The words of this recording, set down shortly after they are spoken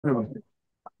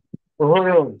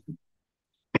Uhuru.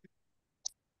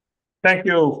 Thank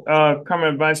you,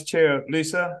 Comrade Vice Chair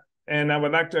Lisa. And I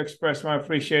would like to express my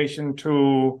appreciation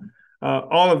to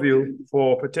all of you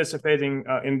for participating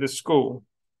in this school.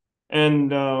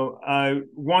 And I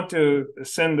want to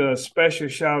send a special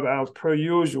shout out, per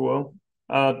usual,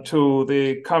 to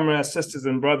the comrades, sisters,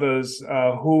 and brothers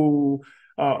who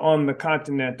are on the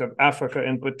continent of Africa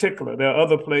in particular. There are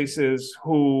other places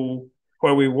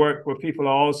where we work, where people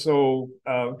are also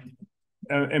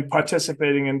in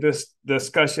participating in this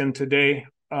discussion today.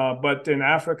 But in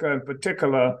Africa in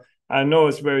particular, I know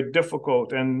it's very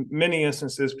difficult. And many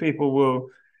instances, people will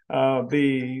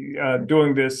be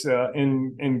doing this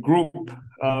in group,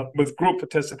 with group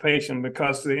participation,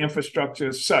 because the infrastructure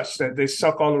is such that they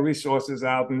suck all the resources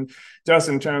out. And just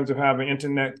in terms of having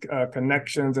internet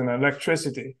connections and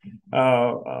electricity,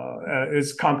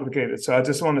 it's complicated. So I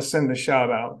just want to send a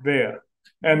shout out there.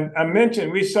 And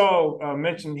we saw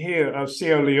mention here of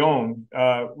Sierra Leone.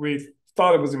 We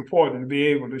thought it was important to be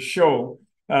able to show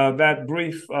that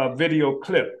brief video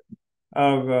clip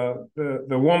of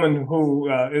the woman who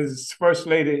is First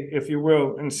Lady, if you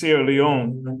will, in Sierra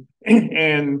Leone,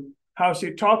 and how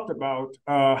she talked about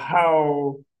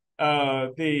how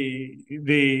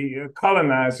the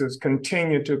colonizers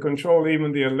continue to control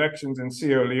even the elections in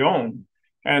Sierra Leone.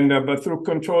 And but through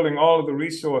controlling all of the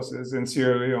resources in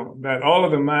Sierra Leone, that all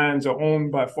of the mines are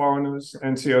owned by foreigners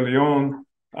in Sierra Leone.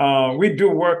 We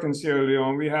do work in Sierra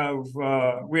Leone. We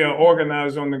are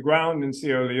organized on the ground in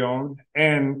Sierra Leone,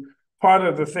 and part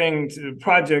of the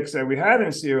projects that we had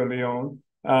in Sierra Leone,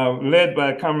 led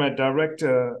by Comrade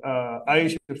Director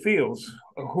Aisha Fields,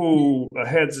 who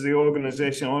heads the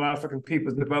organization All African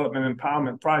People's Development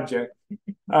Empowerment Project.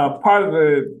 Part of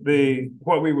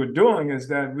what we were doing is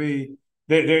that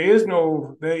there is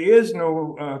no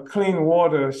clean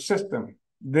water system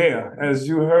there, as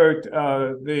you heard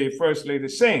the First Lady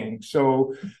saying.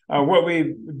 So what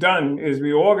we've done is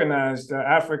we organized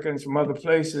Africans from other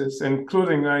places,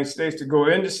 including the United States, to go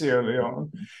into Sierra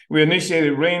Leone. We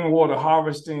initiated rainwater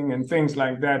harvesting and things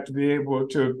like that to be able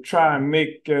to try and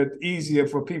make it easier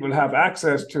for people to have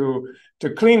access to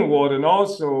clean water, and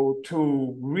also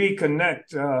to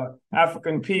reconnect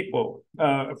African people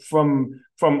from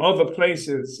other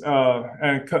places,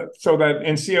 and so that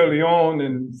in Sierra Leone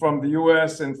and from the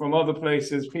U.S. and from other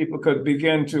places, people could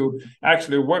begin to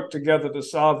actually work together to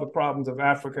solve the problems of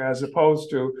Africa, as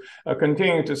opposed to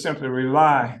continue to simply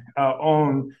rely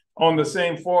on the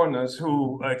same foreigners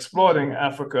who are exploiting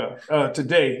Africa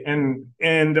today.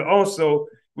 And also,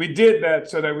 we did that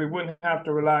so that we wouldn't have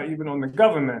to rely even on the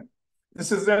government.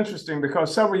 This is interesting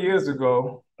because several years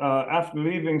ago, after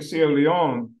leaving Sierra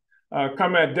Leone,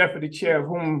 Comrade Deputy Chair,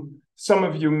 whom some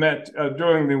of you met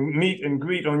during the meet and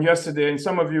greet on yesterday, and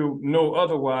some of you know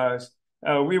otherwise,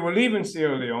 we were leaving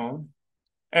Sierra Leone,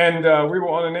 and we were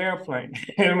on an airplane.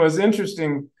 And it was an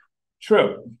interesting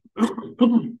trip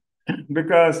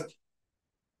because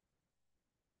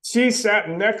she sat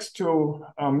next to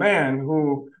a man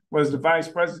who was the vice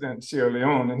president of Sierra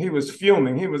Leone, and he was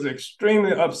fuming. He was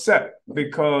extremely upset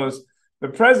because the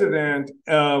president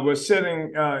was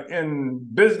sitting in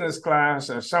business class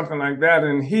or something like that,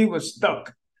 and he was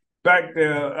stuck back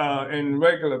there in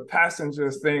regular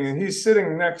passengers thing, and he's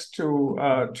sitting next to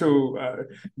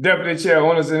Deputy Chair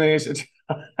Omali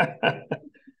Yeshitela,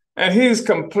 and he's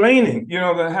complaining,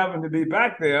 that having to be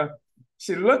back there.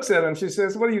 She looks at him. She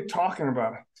says, "What are you talking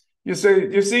about?" You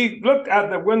see, look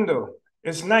out the window.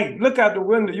 It's night. Look out the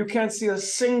window. You can't see a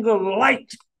single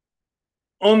light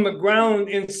on the ground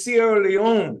in Sierra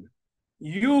Leone.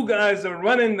 You guys are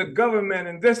running the government,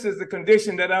 and this is the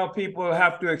condition that our people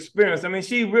have to experience. I mean,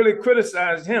 she really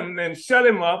criticized him and shut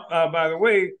him up, by the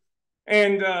way.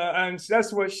 And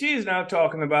that's what she's now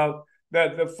talking about,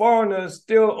 that the foreigners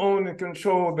still own and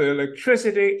control the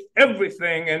electricity,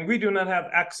 everything, and we do not have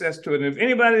access to it. And if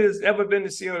anybody has ever been to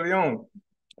Sierra Leone,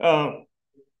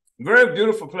 very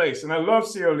beautiful place, and I love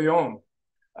Sierra Leone.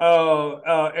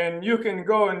 And you can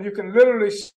go and you can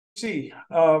literally see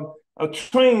a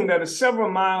train that is several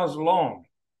miles long,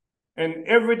 and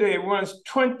every day it runs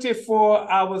 24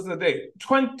 hours a day.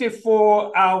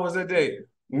 24 hours a day.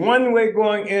 One way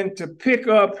going in to pick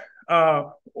up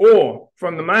ore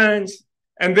from the mines,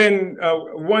 and then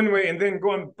one way, and then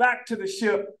going back to the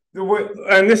ship.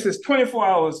 And this is 24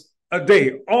 hours a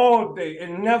day, all day.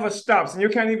 It never stops, and you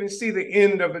can't even see the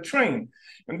end of the train.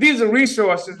 And these are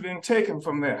resources being taken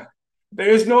from there. There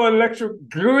is no electric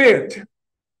grid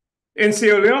in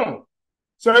Sierra Leone.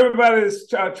 So everybody is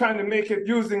trying to make it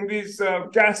using these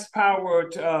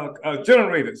gas-powered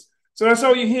generators. So that's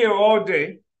all you hear all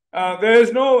day. There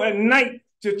is no, at night,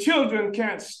 the children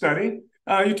can't study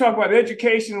You talk about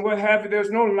education, what have you.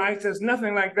 There's no lights. There's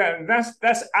nothing like that. And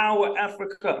that's our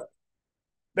Africa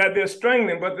that they're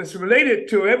strangling, but it's related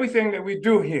to everything that we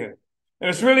do here. And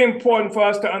it's really important for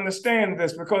us to understand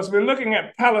this because we're looking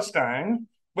at Palestine,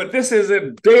 but this is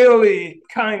a daily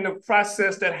kind of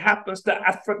process that happens to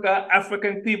Africa,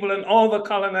 African people, and all the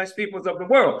colonized peoples of the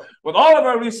world. With all of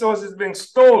our resources being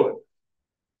stolen,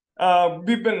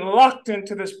 we've been locked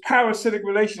into this parasitic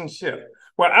relationship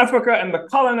where Africa and the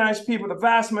colonized people, the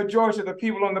vast majority of the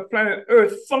people on the planet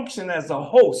Earth, function as a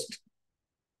host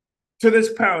to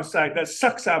this parasite that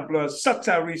sucks our blood, sucks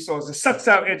our resources, sucks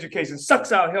our education,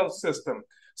 sucks our health system,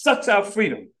 sucks our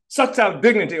freedom, sucks our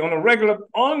dignity on a regular,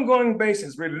 ongoing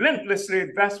basis, relentlessly.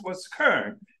 That's what's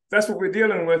occurring. That's what we're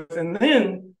dealing with. And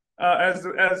then, as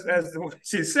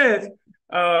she said,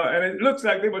 and it looks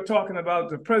like they were talking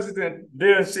about the president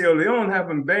there in Sierra Leone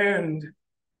having banned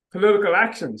political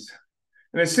actions.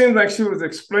 And it seemed like she was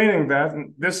explaining that,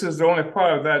 and this is the only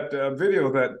part of that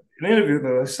video, that an interview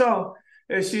that I saw,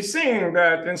 is she's saying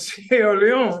that in Sierra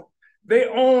Leone, they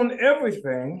own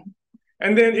everything.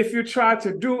 And then if you try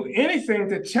to do anything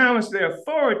to challenge their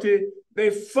authority, they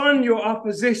fund your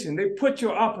opposition. They put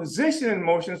your opposition in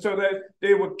motion so that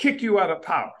they will kick you out of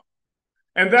power.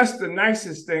 And that's the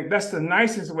nicest thing. That's the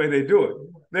nicest way they do it.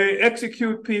 They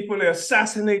execute people, they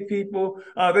assassinate people,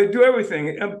 they do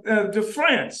everything.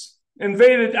 France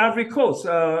invaded Ivory Coast,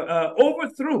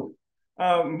 overthrew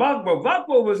Gbagbo.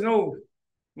 Gbagbo was no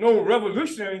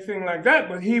revolution or anything like that,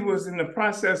 but he was in the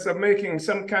process of making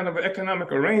some kind of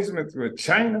economic arrangement with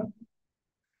China.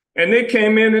 And they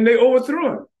came in and they overthrew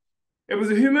him. It was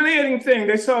a humiliating thing.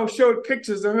 They showed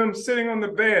pictures of him sitting on the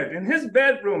bed. In his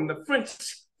bedroom,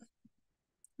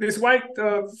 these white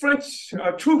French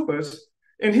troopers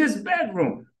in his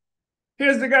bedroom.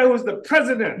 Here's the guy who was the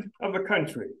president of the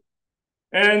country.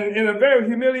 And in a very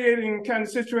humiliating kind of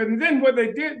situation. And then what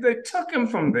they did, they took him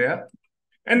from there.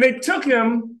 And they took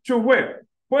him to where?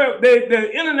 Well,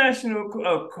 the International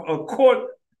Court,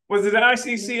 was it the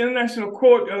ICC, International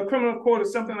Court, Criminal Court or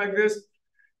something like this?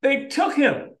 They took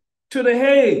him to The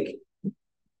Hague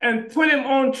and put him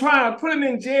on trial, put him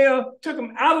in jail, took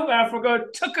him out of Africa,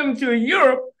 took him to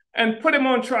Europe and put him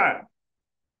on trial.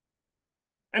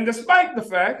 And despite the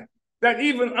fact that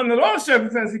even under those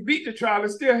circumstances, he beat the trial, they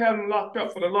still had him locked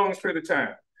up for the longest period of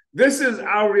time. This is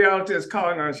our reality as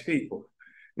colonized people.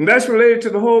 And that's related to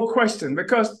the whole question,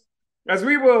 because as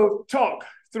we will talk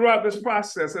throughout this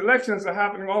process, elections are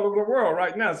happening all over the world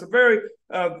right now. It's a very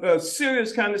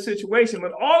serious kind of situation,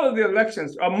 but all of the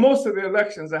elections, or most of the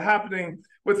elections, are happening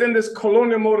within this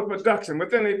colonial mode of production,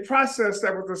 within a process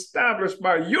that was established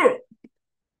by Europe.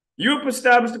 Europe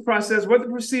established the process, what the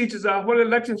procedures are, what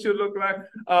elections should look like,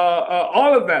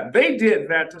 all of that. They did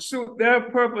that to suit their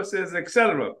purposes,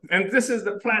 etc. And this is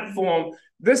the platform.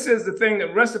 This is the thing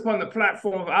that rests upon the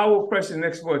platform of our oppression and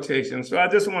exploitation. So I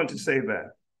just wanted to say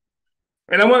that.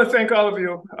 And I want to thank all of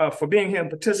you for being here and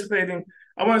participating.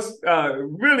 I want to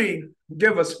really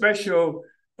give a special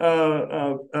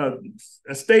a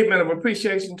statement of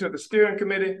appreciation to the steering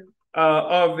committee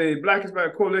of the Black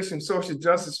Hispanic Coalition, Social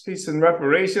Justice, Peace, and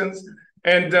Reparations.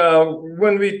 And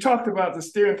when we talked about the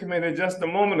steering committee just a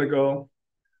moment ago,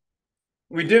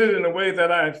 we did it in a way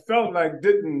that I felt like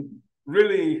didn't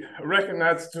really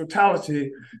recognize the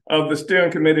totality of the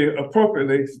steering committee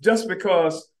appropriately, just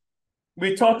because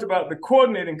we talked about the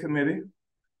coordinating committee,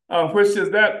 which is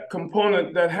that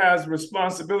component that has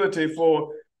responsibility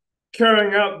for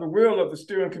carrying out the will of the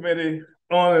steering committee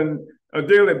on a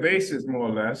daily basis, more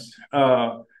or less,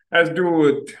 has to do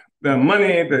with the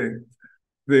money,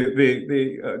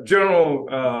 the general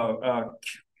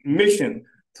mission,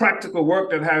 practical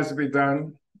work that has to be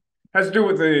done, has to do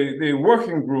with the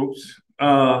working groups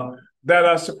that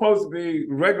are supposed to be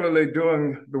regularly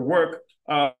doing the work.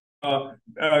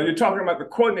 You're talking about the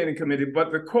coordinating committee,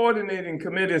 but the coordinating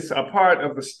committees are part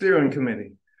of the steering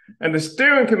committee. And the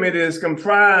steering committee is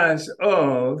comprised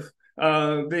of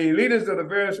the leaders of the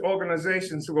various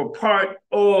organizations who are part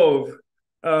of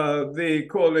the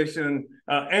coalition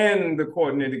and the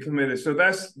coordinating committee. So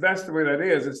that's the way that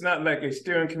is. It's not like a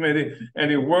steering committee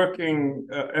and a working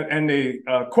and a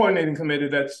coordinating committee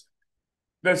that's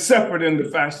separate in the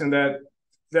fashion that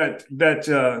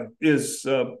is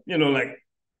like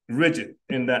rigid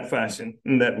in that fashion,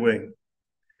 in that way.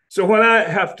 So what I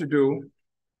have to do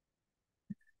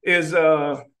is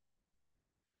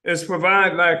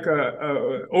provide like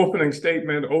a opening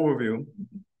statement overview,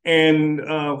 and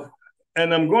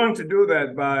I'm going to do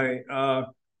that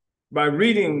by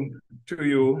reading to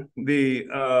you the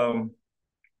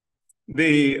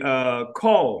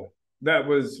call that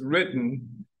was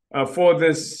written for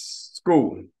this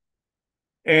school.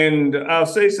 And I'll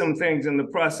say some things in the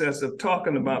process of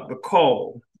talking about the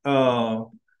call. And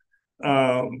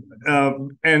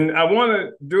I want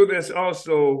to do this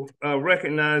also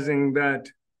recognizing that,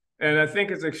 and I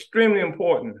think it's extremely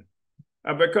important,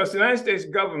 because the United States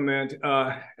government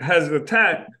has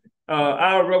attacked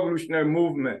our revolutionary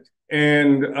movement,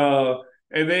 and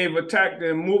they've attacked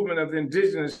the movement of the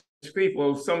indigenous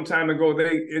people some time ago.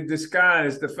 They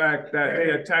disguised the fact that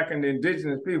they're attacking the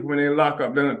indigenous people when they lock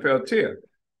up Leonard Peltier.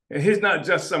 And he's not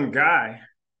just some guy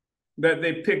that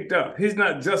they picked up. He's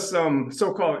not just some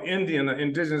so-called Indian or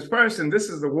indigenous person. This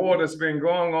is the war that's been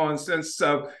going on since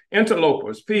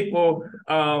interlopers, people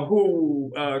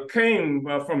who came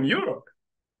from Europe.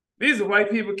 These are white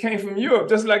people came from Europe,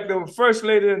 just like the first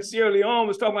lady in Sierra Leone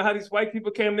was talking about how these white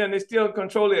people came there and they still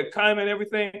control the economy and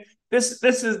everything. This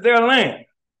is their land.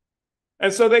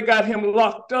 And so they got him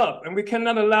locked up, and we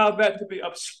cannot allow that to be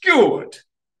obscured.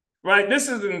 Right? This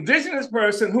is an indigenous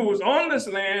person who was on this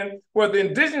land where the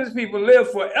indigenous people lived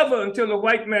forever until the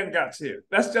white man got here.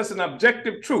 That's just an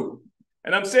objective truth.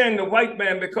 And I'm saying the white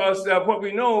man because what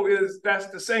we know is that's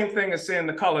the same thing as saying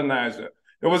the colonizer.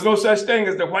 There was no such thing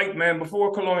as the white man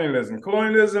before colonialism.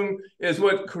 Colonialism is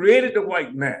what created the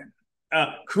white man,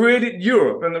 created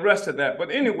Europe and the rest of that.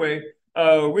 But anyway,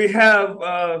 we have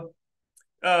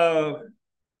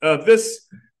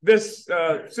this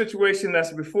situation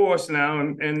that's before us now,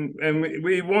 and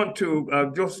we want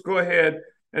to just go ahead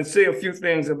and say a few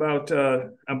things about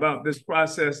this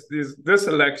process, this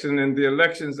election, and the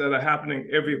elections that are happening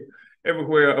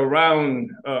everywhere around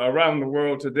the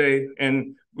world today.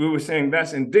 And we were saying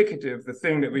that's indicative, the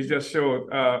thing that we just showed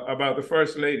about the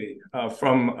First Lady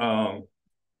from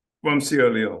Sierra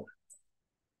Leone.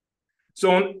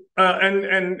 So,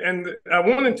 and I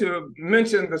wanted to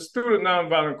mention the Student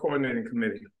Nonviolent Coordinating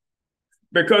Committee,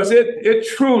 because it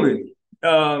truly,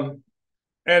 and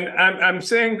I'm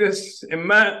saying this in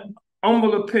my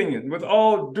humble opinion, with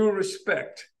all due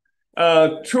respect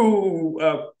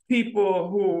to people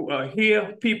who are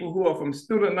here, people who are from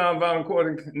Student Nonviolent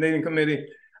Coordinating Committee,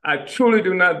 I truly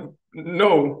do not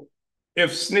know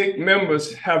if SNCC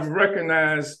members have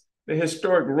recognized the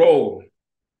historic role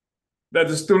that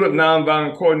the Student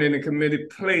Nonviolent Coordinating Committee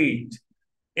played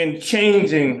in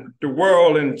changing the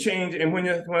world and when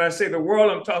I say the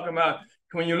world, I'm talking about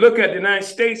when you look at the United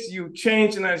States, you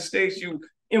change the United States, you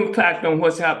impact on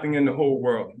what's happening in the whole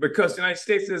world, because the United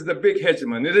States is the big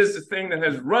hegemon. It is the thing that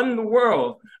has run the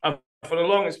world for the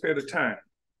longest period of time.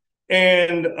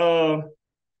 And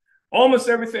almost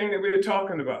everything that we're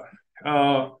talking about,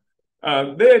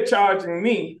 they're charging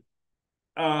me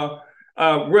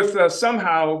with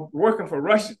somehow working for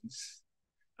Russians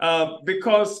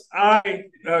because I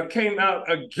came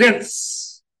out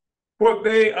against what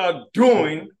they are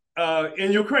doing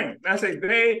in Ukraine. I say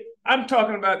I'm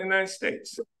talking about the United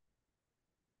States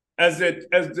as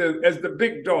the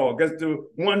big dog, as the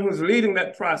one who's leading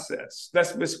that process,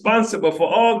 that's responsible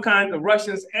for all kinds of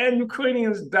Russians and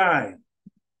Ukrainians dying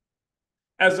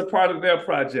as a part of their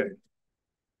project.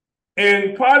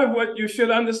 And part of what you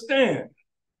should understand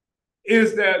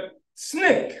is that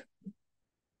SNCC,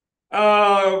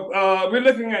 we're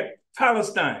looking at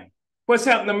Palestine, what's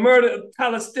happened, the murder of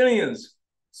Palestinians,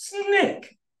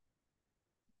 SNCC.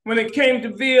 When it came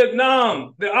to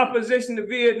Vietnam, the opposition to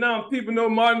Vietnam, people know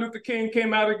Martin Luther King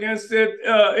came out against it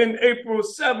in April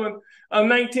 7th of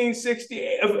 1960,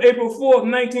 April 4th,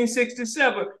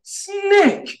 1967.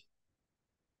 SNCC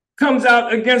comes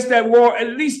out against that war at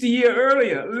least a year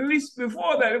earlier. At least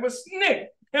before that, it was SNCC.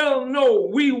 Hell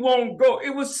no, we won't go.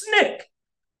 It was SNCC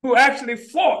who actually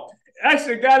fought,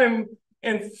 actually got him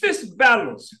in fist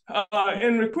battles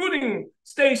in recruiting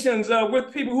stations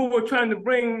with people who were trying to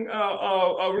bring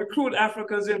recruit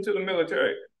Africans into the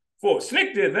military force.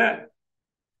 SNCC did that.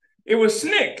 It was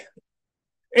SNCC.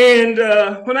 And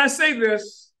when I say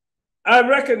this, I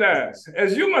recognize,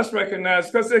 as you must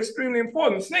recognize, because it's extremely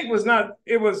important. SNCC was not,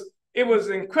 it was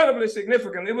incredibly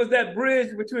significant. It was that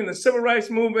bridge between the civil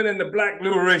rights movement and the Black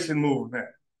liberation movement.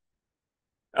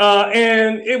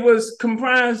 And it was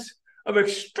comprised of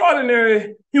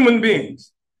extraordinary human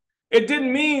beings. It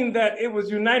didn't mean that it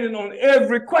was united on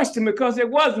every question, because it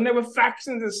wasn't. There were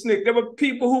factions in SNCC. There were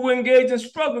people who were engaged in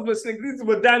struggles with SNCC. These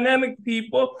were dynamic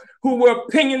people who were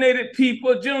opinionated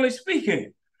people, generally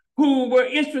speaking, who were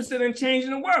interested in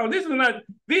changing the world. These were not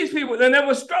these people, and there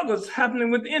were struggles happening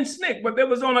within SNCC, but there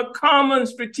was on a common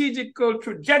strategical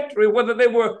trajectory, whether they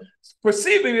were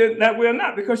perceiving it that way or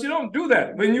not, because you don't do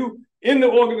that. When you in the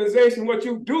organization, what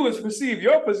you do is perceive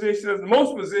your position as the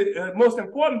most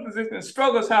important position, and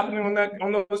struggles happening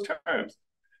on those terms.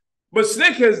 But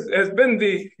SNCC has been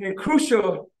the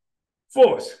crucial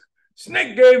force.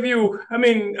 SNCC gave you, I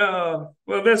mean, well,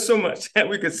 there's so much that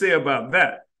we could say about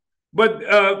that. But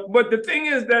the thing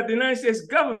is that the United States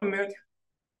government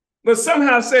will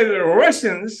somehow say that the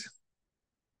Russians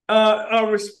are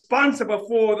responsible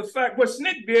for the fact what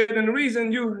SNCC did, and the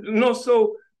reason you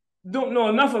don't know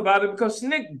enough about it because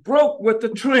SNCC broke with the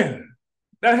trend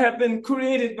that had been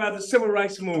created by the civil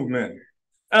rights movement.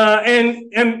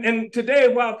 And today,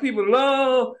 while people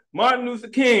love Martin Luther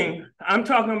King, I'm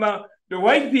talking about the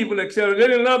white people, et cetera. They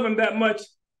didn't love him that much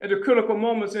at the critical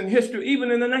moments in history, even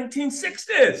in the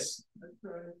 1960s.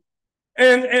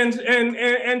 And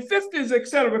 50s, et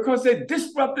cetera, because they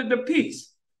disrupted the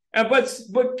peace.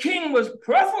 But King was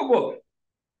preferable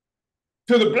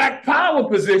to the Black Power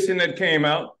position that came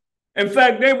out. In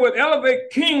fact, they would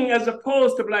elevate King as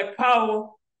opposed to Black Power.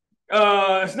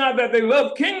 It's not that they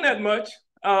loved King that much,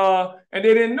 and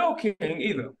they didn't know King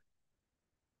either.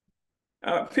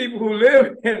 People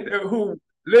who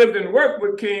lived and worked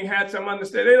with King had some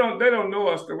understanding. They don't know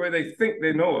us the way they think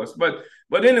they know us. But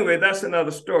anyway, that's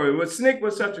another story. But SNCC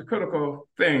was such a critical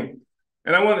thing.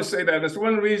 And I want to say that. That's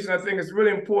one reason I think it's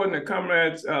really important that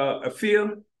Comrades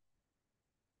Afia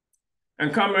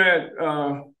and Comrade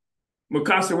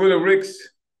Mukasa Willie Ricks,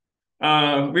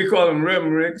 we call him Rem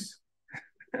Ricks.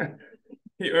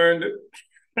 He earned it.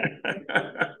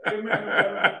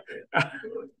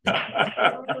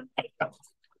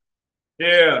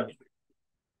 Yeah.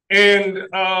 And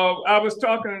I was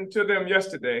talking to them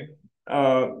yesterday.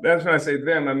 That's when I say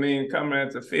them, I mean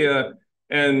Comrades Afia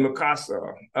and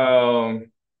Mukasa.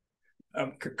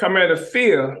 Comrade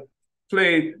Afia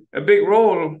played a big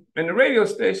role in the radio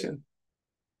station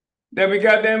that we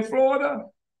got there in Florida.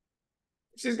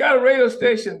 She's got a radio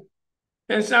station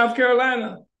in South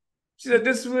Carolina. She said,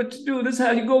 this is what you do, this is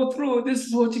how you go through it, this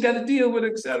is what you got to deal with,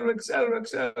 et cetera, et cetera, et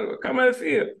cetera. Comrade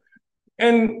Afia.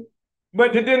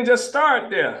 But it didn't just start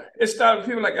there. It started with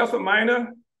people like Ethel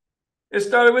Minor. It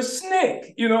started with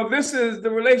SNCC. You know, this is the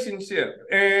relationship.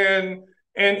 And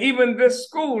even this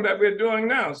school that we're doing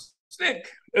now, SNCC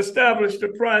established the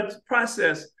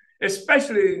process,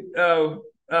 especially,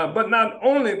 but not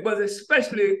only, but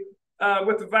especially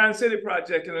with the Vine City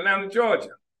Project in Atlanta, Georgia.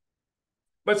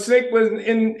 But SNCC was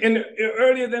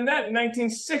earlier than that, in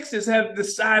 1960s, had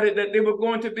decided that they were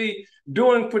going to be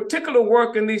doing particular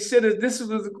work in these cities. This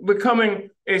was becoming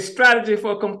a strategy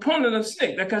for a component of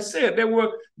SNCC. Like I said, there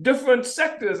were different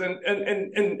sectors in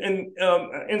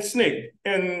SNCC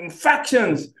and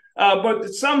factions,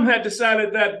 but some had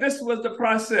decided that this was the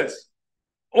process,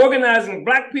 organizing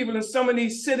Black people in some of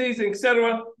these cities, et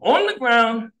cetera, on the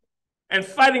ground and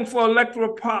fighting for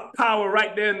electoral power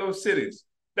right there in those cities.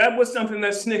 That was something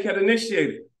that SNCC had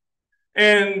initiated.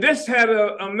 And this had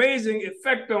an amazing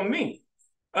effect on me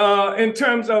in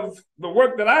terms of the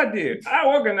work that I did. I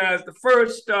organized the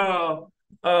first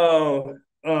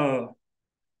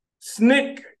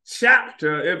SNCC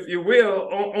chapter, if you will,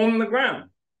 on the ground,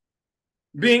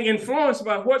 being influenced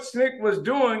by what SNCC was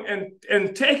doing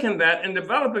and taking that and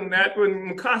developing that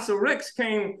when Mukasa Ricks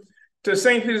came to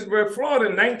St. Petersburg, Florida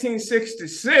in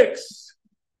 1966.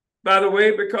 By the way,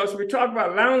 because we talk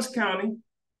about Lowndes County,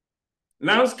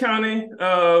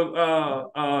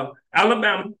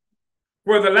 Alabama,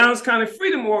 where the Lowndes County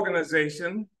Freedom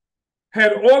Organization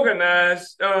had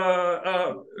organized,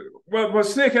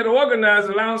 SNCC had organized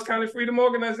the Lowndes County Freedom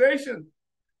Organization.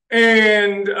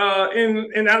 And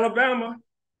in Alabama,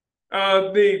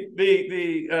 the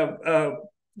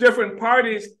different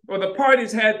parties, or the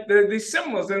parties had the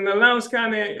symbols in the Lowndes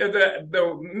County,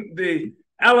 the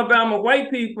Alabama White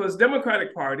People's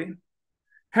Democratic Party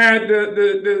had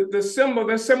the symbol.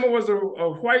 Their symbol was a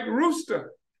white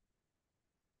rooster.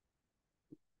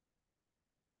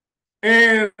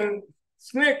 And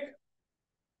SNCC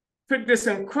picked this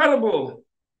incredible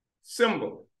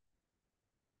symbol,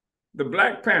 the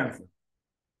Black Panther.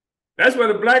 That's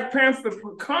where the Black Panther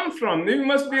comes from. You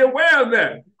must be aware of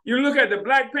that. You look at the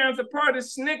Black Panther Party,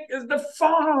 SNCC is the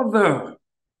father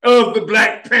of the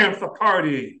Black Panther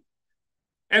Party.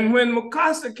 And when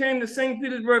Mukasa came to St.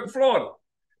 Petersburg, Florida,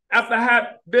 after I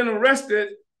had been arrested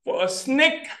for a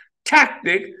SNCC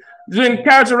tactic, being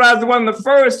characterized as one of the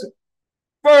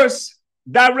first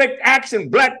direct action,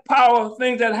 Black Power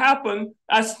things that happened,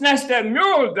 I snatched that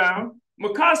mural down.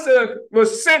 Mukasa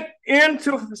was sent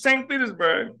into St.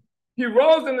 Petersburg. He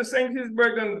rose into St.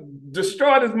 Petersburg and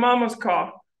destroyed his mama's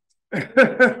car,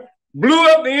 blew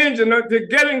up the engine to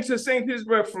get into St.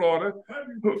 Petersburg, Florida.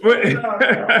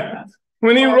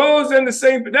 When he rose into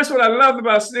St. That's what I loved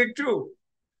about SNCC too.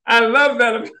 I love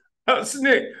that about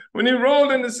SNCC. When he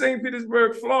rolled into St.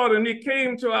 Petersburg, Florida, and he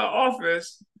came to our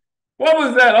office, what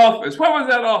was that office? What was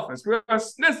that office? Well,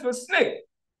 this was SNCC.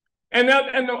 And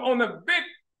on the big,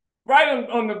 right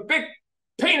on the big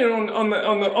painted on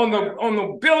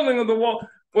the building of the wall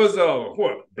was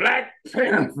Black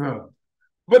Panther.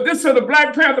 But this so the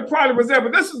Black Panther probably was there,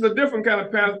 but this is a different kind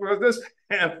of Panther because this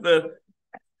Panther.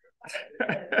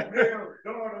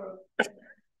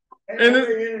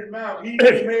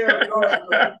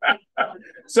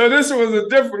 So this was a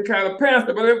different kind of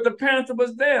Panther, but if the Panther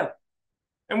was there.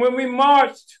 And when we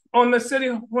marched on the city,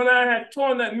 when I had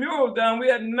torn that mural down, we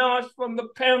had marched from the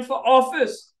Panther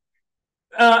office.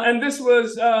 And this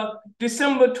was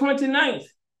December 29th,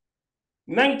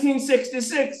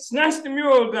 1966, snatched the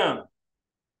mural down.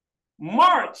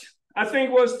 March, I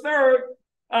think was 3rd,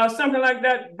 something like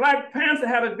that, Black Panther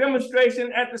had a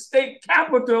demonstration at the state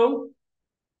capitol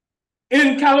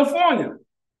in California.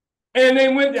 And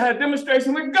they had a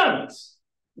demonstration with guns.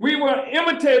 We were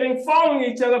imitating, following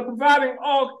each other, providing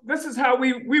this is how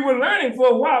we were learning for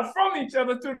a while from each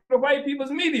other through the white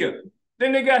people's media.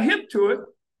 Then they got hip to it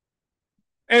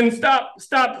and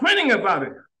stopped printing about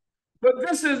it. But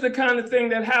this is the kind of thing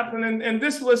that happened, and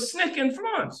this was SNCC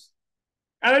influence.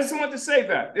 And I just want to say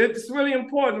that. It's really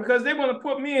important because they want to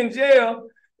put me in jail,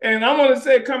 and I want to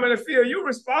say, come in the field, you're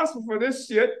responsible for this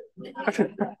shit.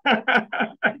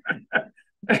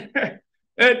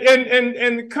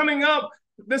 and coming up,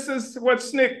 this is what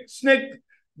SNCC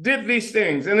did these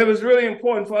things. And it was really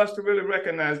important for us to really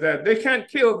recognize that. They can't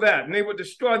kill that. And they would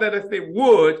destroy that if they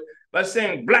would by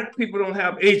saying Black people don't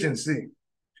have agency.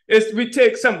 We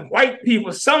take some white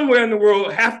people somewhere in the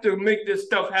world have to make this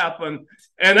stuff happen.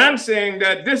 And I'm saying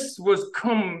that this was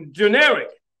generic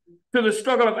to the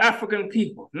struggle of African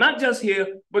people, not just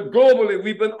here, but globally.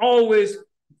 We've been always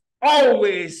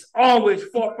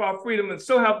fought for our freedom, and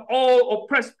so have all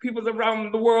oppressed peoples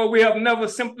around the world. We have never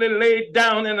simply laid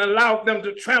down and allowed them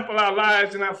to trample our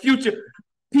lives and our future.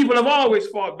 People have always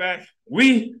fought back.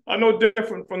 We are no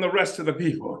different from the rest of the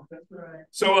people. That's right.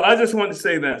 So I just want to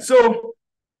say that. So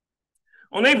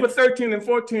on April 13 and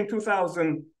 14,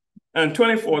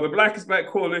 2024, the Black is Back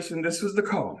Coalition, this was the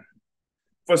call.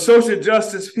 For social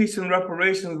justice, peace, and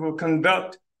reparations will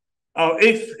conduct our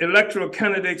 8th electoral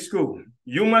candidate school.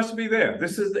 You must be there.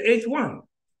 This is the 8th one.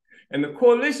 And the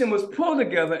coalition was pulled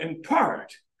together in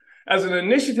part as an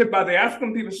initiative by the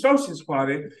African People's Socialist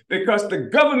Party because the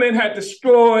government had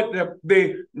destroyed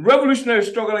the revolutionary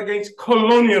struggle against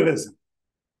colonialism.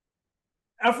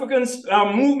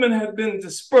 Our movement had been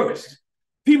dispersed.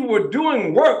 People were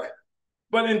doing work,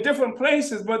 but in different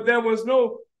places, but there was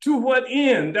no to what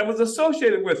end that was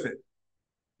associated with it.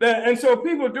 And so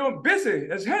people were busy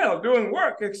as hell, doing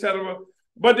work, etc.,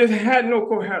 but it had no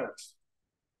coherence.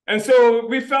 And so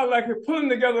we felt like we're pulling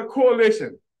together a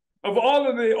coalition of all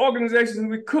of the organizations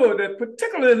we could, that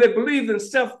particularly they believed in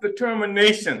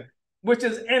self-determination, which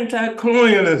is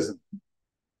anti-colonialism,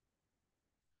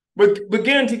 but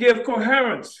began to give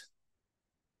coherence.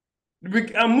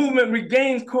 Our movement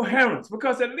regains coherence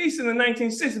because at least in the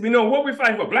 1960s, we know what we're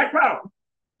fighting for, Black power.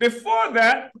 Before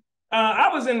that, I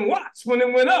was in Watts when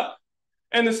it went up.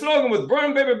 And the slogan was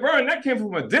burn, baby, burn. That came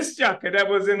from a disc jockey that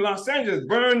was in Los Angeles,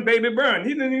 burn, baby, burn.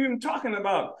 He didn't even talking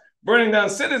about burning down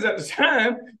cities at the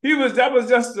time. That was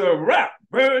just a rap,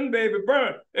 burn, baby,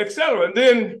 burn, etc. And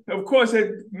then, of course,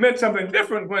 it meant something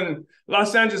different when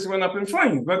Los Angeles went up in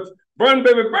flames. But burn,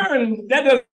 baby, burn,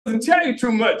 that doesn't tell you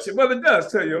too much. Well, it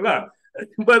does tell you a lot.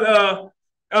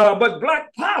 But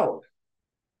Black power,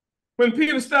 when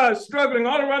people started struggling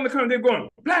all around the country, they're going,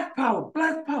 Black power,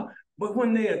 Black power. But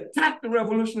when they attacked the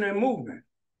revolutionary movement,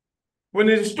 when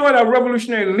they destroyed our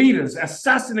revolutionary leaders,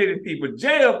 assassinated people,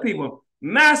 jailed people,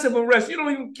 massive arrests,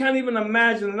 can't even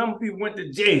imagine the number of people went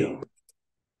to jail.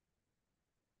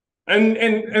 And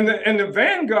the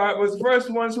vanguard was the first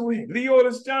ones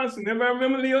Leotis Johnson. Everybody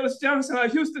remember Leotis Johnson out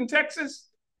of Houston, Texas?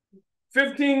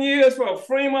 15 years for a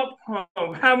frame up,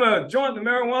 having a joint of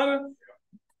marijuana.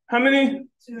 How many?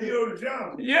 Leotis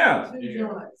Johnson. Yeah.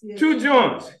 2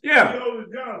 joints. Yeah.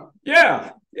 Leotis Johnson.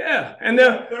 Yeah. And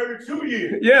they're 32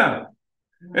 years. Yeah.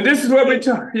 And this is what we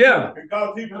talk. Yeah.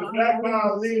 Because he was a Black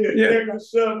power leader,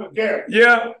 Texas Southern Gary.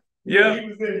 Yeah. Yeah. He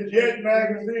was in Jet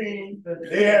magazine.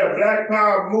 They had a Black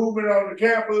power movement on the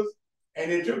campus,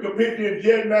 and they took a picture in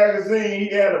Jet magazine. He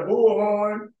had a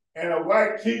bullhorn, and a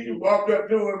white teacher walked up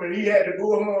to him, and he had the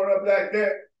bullhorn up like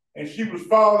that, and she was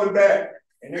falling back.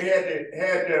 And they had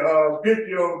the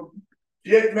picture of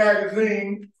Jet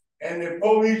magazine, and the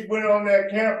police went on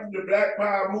that campus, the Black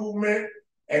Power movement,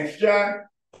 and shot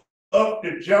up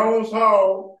to Jones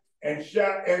Hall and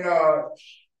shot and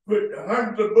put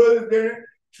hundreds of bullets in it.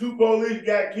 2 police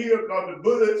got killed because the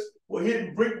bullets were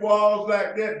hitting brick walls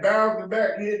like that, bouncing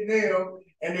back, hitting them,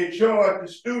 and they charged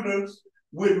the students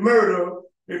with murder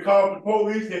because the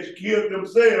police had killed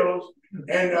themselves,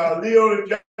 and Leo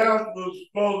Johnson was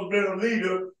supposed to be a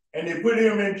leader, and they put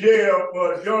him in jail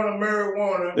for joining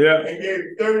marijuana, and gave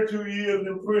him 32 years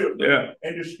in prison,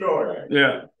 and destroyed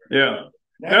him.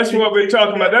 That's what we're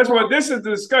talking about. That's what this is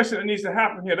the discussion that needs to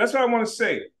happen here. That's what I want to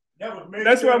say.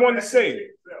 That's what I want to say.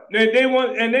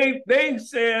 They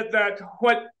said that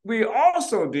what we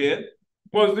also did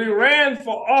was we ran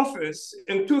for office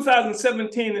in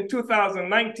 2017 and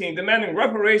 2019, demanding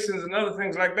reparations and other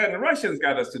things like that. And the Russians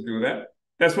got us to do that.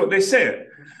 That's what they said.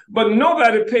 But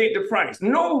nobody paid the price.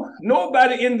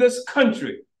 Nobody in this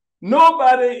country,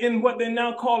 nobody in what they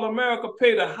now call America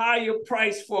paid a higher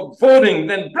price for voting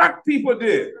than Black people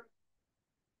did.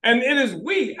 And it is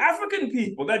we, African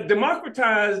people, that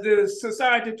democratized this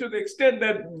society to the extent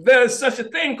that there's such a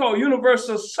thing called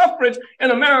universal suffrage in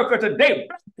America today.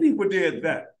 Black people did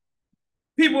that.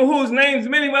 People whose names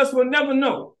many of us will never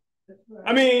know.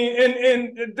 I mean,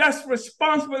 and that's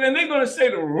responsible. And they're going to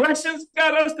say the Russians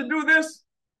got us to do this.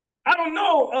 I don't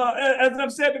know, as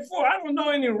I've said before, I don't know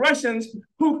any Russians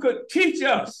who could teach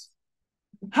us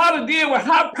how to deal with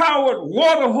high-powered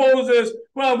water hoses.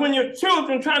 Well, when your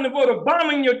children trying to vote, or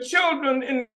bombing your children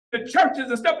in the churches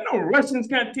and stuff. No, Russians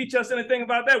can't teach us anything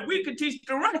about that. We could teach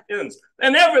the Russians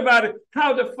and everybody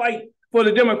how to fight for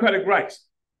the democratic rights.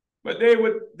 But they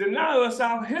would deny us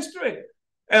our history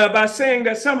by saying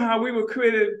that somehow we were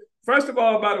created, first of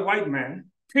all, by the white man,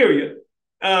 period,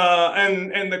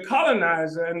 and the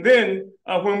colonizer. And then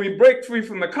when we break free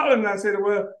from the colonizer,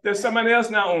 well, there's somebody else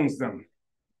now owns them.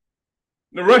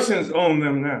 The Russians own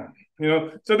them now, you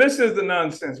know. So this is the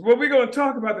nonsense. Well, we're going to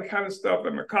talk about the kind of stuff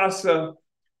that Mikasa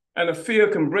and the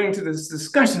field can bring to this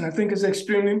discussion. I think is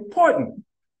extremely important.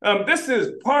 This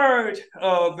is part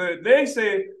of they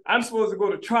say I'm supposed to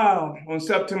go to trial on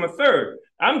September 3rd.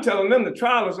 I'm telling them the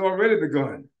trial has already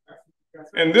begun.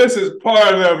 And this is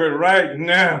part of it right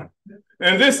now.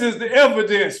 And this is the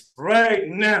evidence right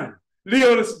now.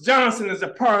 Leo Johnson is a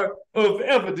part of the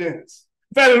evidence.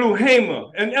 Federal Hamer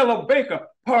and Ella Baker,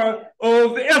 part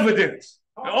of the evidence.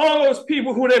 And all those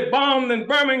people who they bombed in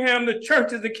Birmingham, the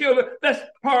churches, they killed, that's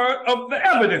part of the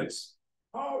evidence.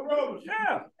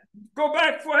 Yeah, go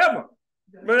back forever.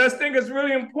 But I think it's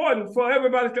really important for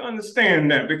everybody to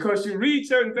understand that, because you read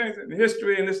certain things in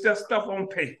history and it's just stuff on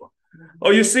paper.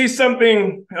 Or you see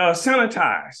something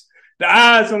sanitized, the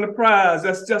eyes on the prize,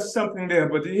 that's just something there.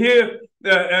 But to hear,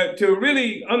 to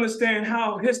really understand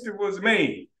how history was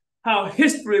made, I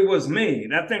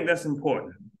think that's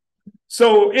important.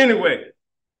 So anyway,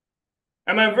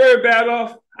 am I very bad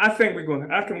off? I think we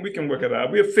can work it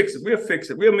out. We'll fix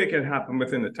it. We'll make it happen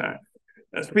within the time.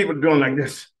 That's people doing like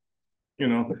this, you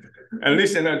know. At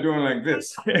least they're not doing like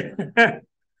this.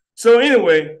 So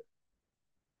anyway,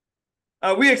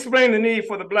 we explained the need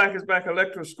for the Black is Back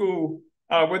Electoral School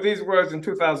with these words in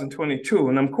 2022,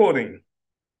 and I'm quoting.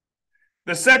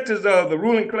 The sectors of the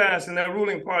ruling class and their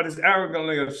ruling parties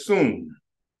arrogantly assume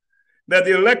that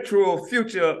the electoral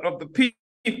future of the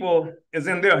people is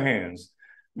in their hands.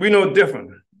 We know different.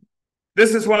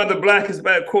 This is why the Black is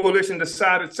Back Coalition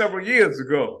decided several years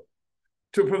ago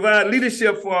to provide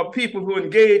leadership for our people who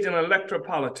engage in electoral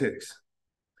politics.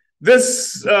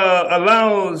 This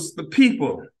allows the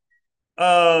people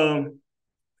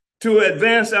to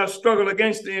advance our struggle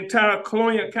against the entire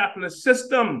colonial capitalist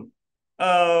system,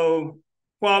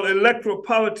 while electoral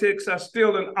politics are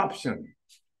still an option.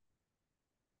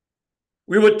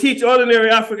 We would teach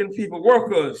ordinary African people,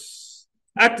 workers,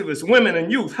 activists, women,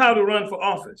 and youth how to run for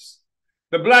office.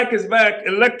 The Black is Back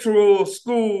Electoral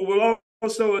School will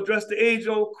also address the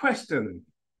age-old question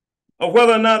of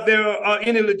whether or not there are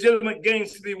any legitimate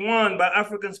gains to be won by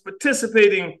Africans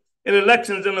participating in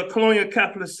elections in a colonial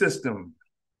capitalist system.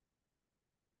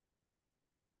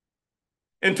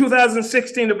 In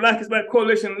 2016, the Black is Back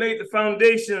Coalition laid the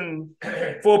foundation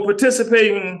for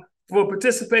participation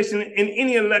in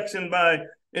any election by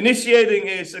initiating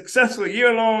a successful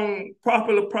year-long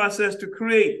popular process to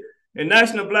create a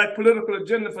national Black political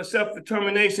agenda for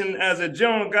self-determination as a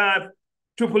general guide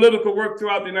to political work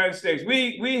throughout the United States.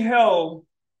 We held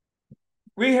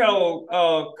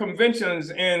conventions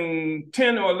in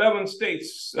 10 or 11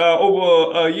 states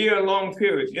over a year-long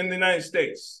period in the United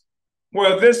States,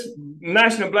 where this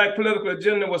national Black political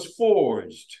agenda was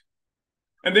forged.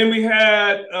 And then we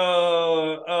had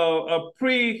a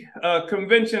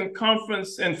pre-convention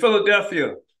conference in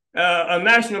Philadelphia, a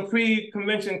national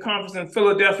pre-convention conference in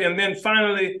Philadelphia, and then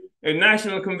finally a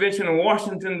national convention in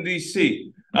Washington,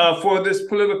 D.C. For this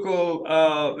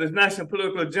national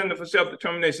political agenda for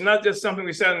self-determination. Not just something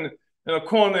we sat in a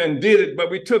corner and did it,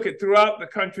 but we took it throughout the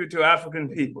country to African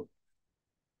people.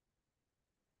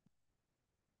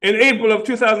 In April of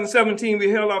 2017, we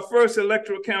held our first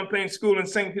electoral campaign school in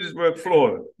St. Petersburg,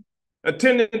 Florida,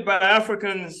 attended by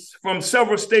Africans from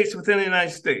several states within the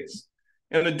United States.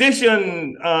 In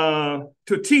addition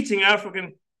to teaching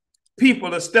African people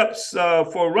the steps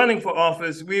for running for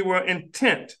office, we were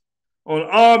intent on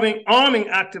arming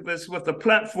activists with a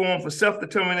platform for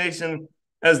self-determination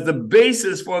as the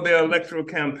basis for their electoral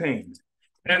campaigns.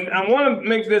 And I want to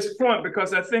make this point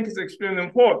because I think it's extremely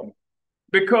important.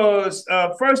 Because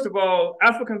first of all,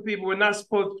 African people were not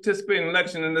supposed to participate in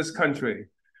election in this country.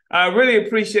 I really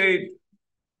appreciate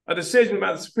a decision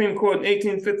by the Supreme Court in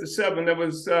 1857 that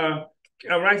was a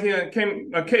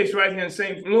case right here in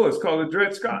St. Louis called the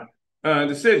Dred Scott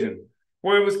decision,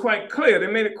 where it was quite clear. They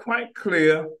made it quite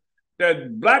clear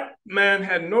that black man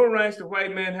had no rights the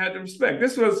white man had to respect.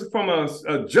 This was from a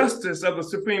justice of the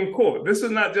Supreme Court. This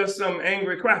is not just some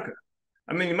angry cracker.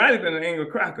 I mean, he might have been an angry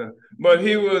cracker, but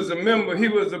he was a member, he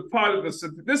was a part of this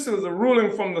was a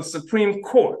ruling from the Supreme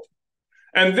Court.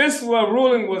 And this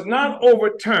ruling was not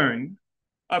overturned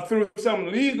through some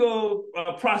legal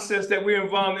process that we're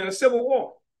involved in a civil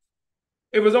war.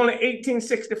 It was only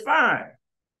 1865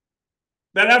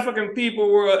 that African people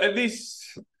were at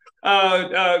least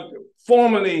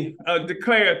formally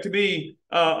declared to be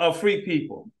a free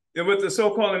people with the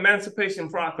so-called Emancipation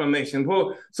Proclamation.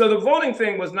 So the voting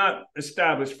thing was not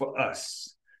established for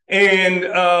us. And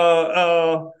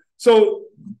so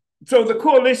the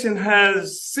coalition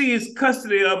has seized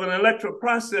custody of an electoral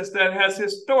process that has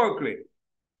historically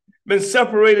been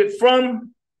separated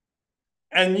from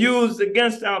and used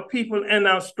against our people and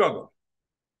our struggle.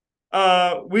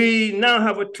 We now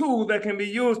have a tool that can be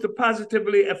used to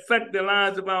positively affect the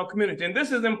lives of our community. And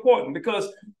this is important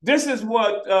because this is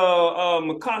what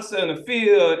Mikasa and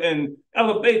Afia and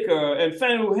Ella Baker and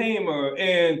Fannie Hamer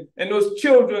and those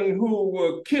children who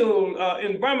were killed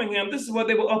in Birmingham, this is what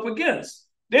they were up against.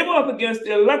 They were up against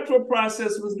the electoral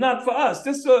process was not for us.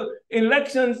 This was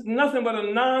elections, nothing but a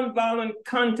nonviolent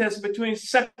contest between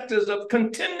sectors of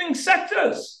contending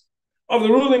sectors of the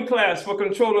ruling class for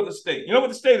control of the state. You know what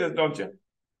the state is, don't you?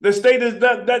 The state is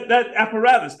that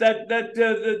apparatus that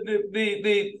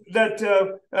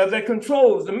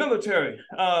controls the military,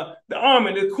 the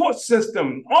army, the court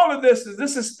system. All of this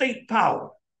is state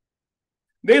power.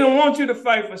 They don't want you to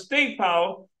fight for state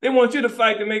power. They want you to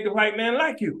fight to make the white man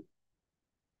like you.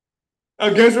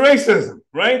 Against racism,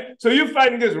 right? So you're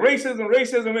fighting against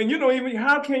racism, and you don't even,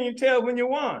 how can you tell when you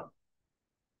won?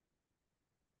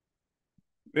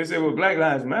 They say, well, Black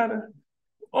Lives Matter.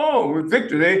 Oh, with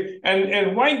victory.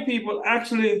 And white people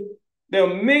actually, there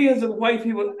are millions of white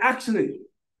people actually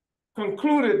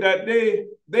concluded that they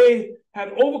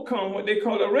had overcome what they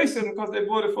call a racism because they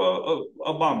voted for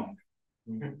Obama.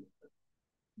 Mm-hmm.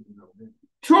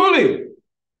 Truly,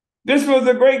 this was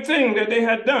a great thing that they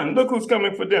had done. Look who's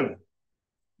coming for dinner.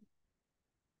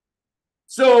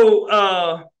 So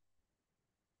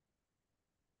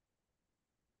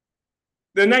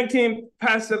the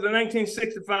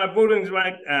 1965 Voting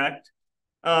Rights Act,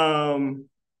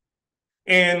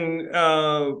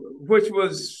 which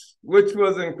was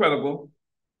incredible,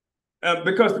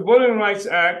 because the Voting Rights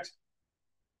Act,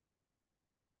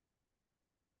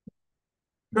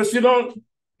 because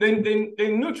they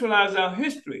neutralize our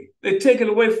history. They take it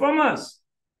away from us.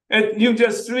 And you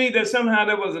just read that somehow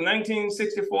there was a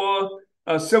 1964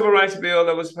 Civil Rights Bill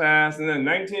that was passed, and then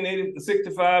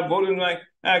 1965 Voting Rights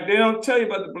Act. They don't tell you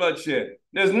about the bloodshed.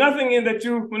 There's nothing in that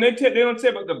they don't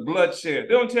tell you about the bloodshed.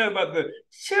 They don't tell you about the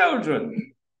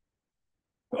children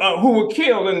who were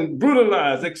killed and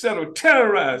brutalized, etc.,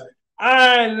 terrorized.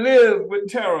 I live with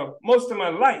terror most of my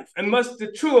life, and must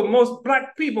be true of most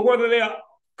Black people, whether they are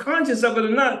conscious of it or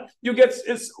not.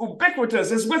 It's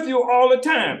ubiquitous. It's with you all the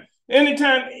time.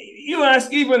 Anytime you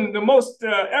ask even the most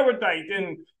erudite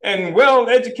and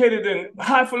well-educated and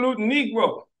highfalutin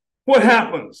Negro, what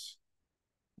happens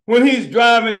when he's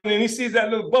driving and he sees that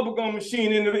little bubblegum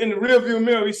machine in the rearview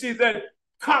mirror? He sees that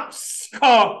cop's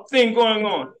car thing going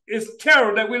on. It's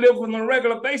terror that we live with on a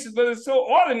regular basis, but it's so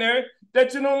ordinary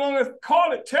that you no longer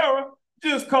call it terror,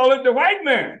 you just call it the white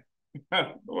man.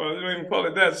 Well, they don't even call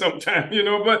it that sometimes, you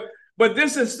know, but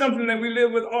this is something that we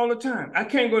live with all the time. I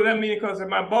can't go to that meeting because if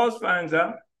my boss finds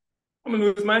out, I'm gonna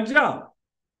lose my job.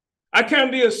 I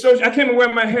can't be I can't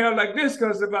wear my hair like this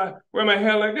because if I wear my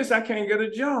hair like this, I can't get a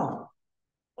job.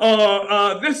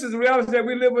 This is the reality that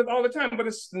we live with all the time, but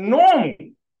it's normal.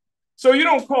 So you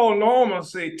don't call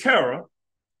normalcy terror.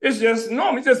 It's just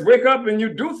normal. You just wake up and you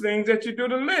do things that you do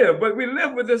to live, but we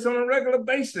live with this on a regular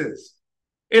basis.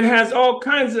 It has all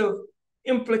kinds of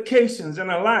implications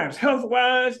in our lives,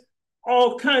 health-wise,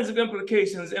 all kinds of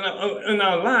implications in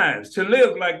our lives to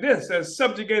live like this as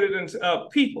subjugated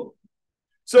people.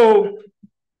 So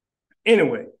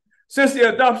anyway, since the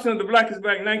adoption of the Black is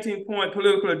Black 19-point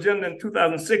political agenda in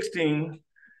 2016,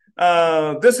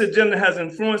 this agenda has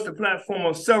influenced the platform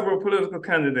of several political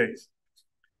candidates.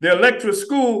 The electoral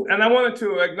school, and I wanted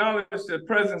to acknowledge the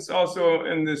presence also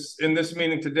in this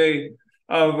meeting today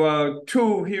of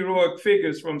two heroic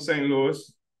figures from St.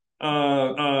 Louis,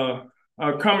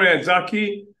 Comrade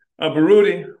Zaki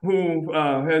Baruti, who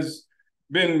has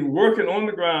been working on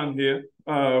the ground here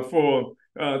for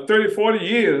 30, 40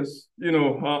 years,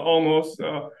 almost,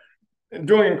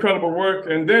 doing incredible work.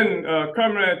 And then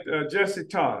Comrade Jesse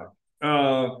Todd,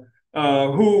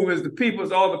 who is the people's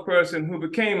alderperson, who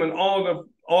became an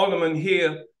alderman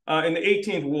here in the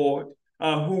 18th Ward,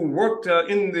 who worked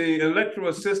in the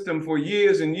electoral system for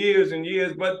years and years and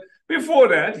years. But before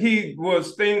that, he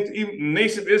was even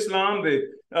Nation of Islam, the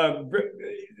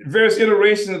various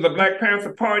iterations of the Black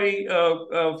Panther Party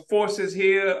forces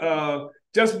here,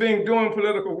 just doing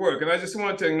political work. And I just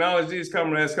wanted to acknowledge these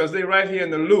comrades because they're right here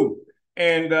in the loop.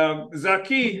 And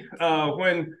Zaki,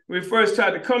 when we first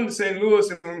tried to come to St. Louis,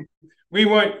 and we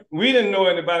didn't know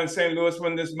anybody in St. Louis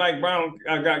when this Mike Brown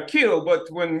got killed. But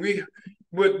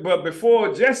but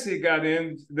before Jesse got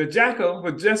in, the Jackal,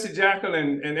 with Jesse Jackal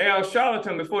and Al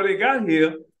Charlatan, before they got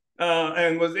here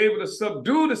and was able to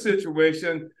subdue the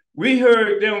situation, we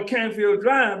heard down Canfield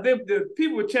Drive, the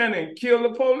people were chanting, "Kill the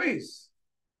police."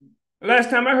 The last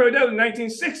time I heard that was in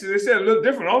 1960s. They said a little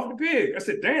different, "Off the pig." I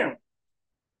said, damn,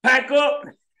 pack up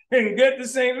and get to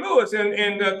St. Louis,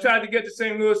 and tried to get to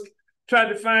St. Louis, tried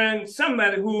to find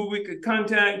somebody who we could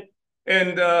contact.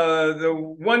 And the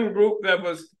one group that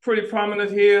was pretty prominent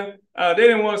here, they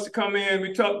didn't want us to come in.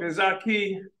 We talked to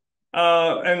Zaki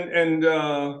and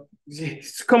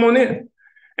come on in.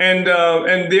 And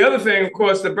the other thing, of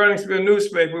course, the Burningsville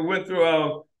newspaper, we went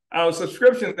through our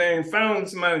subscription thing, found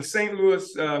somebody in St.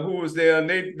 Louis who was there, and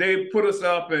they put us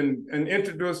up and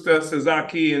introduced us to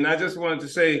Zaki. And I just wanted to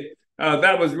say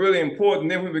that was really important.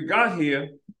 Then when we got here,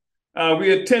 we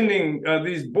were attending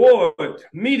these board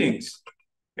meetings.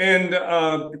 And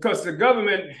because the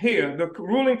government here, the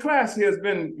ruling class here has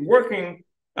been working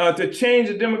to change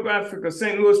the demographic of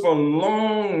St. Louis for a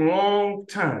long, long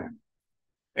time.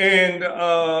 And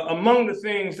among the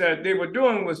things that they were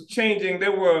doing was changing,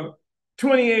 there were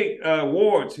 28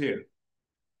 wards here,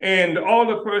 and all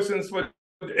the persons for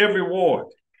every ward.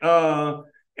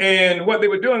 And what they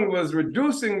were doing was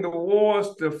reducing the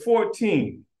wards to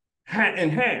 14 in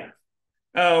half,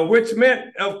 which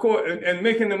meant, of course, and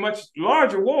making them much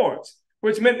larger wards,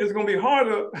 which meant it's going to be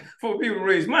harder for people to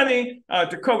raise money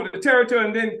to cover the territory,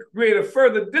 and then create a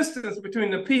further distance between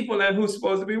the people and who's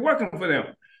supposed to be working for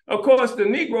them. Of course, the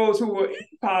Negroes who were in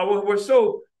power were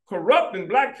so corrupt, and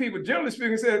Black people, generally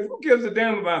speaking, said, who gives a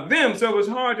damn about them? So it was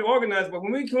hard to organize. But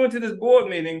when we went to this board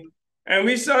meeting and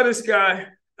we saw this guy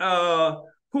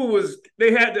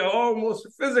they had to almost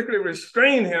physically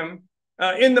restrain him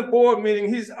in the board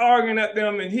meeting. He's arguing at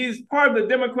them, and he's part of the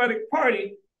Democratic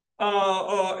Party,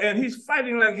 and he's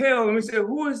fighting like hell. And we said,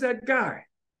 who is that guy?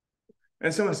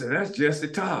 And someone said, that's Jesse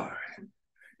Todd.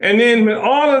 And then when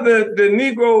all of the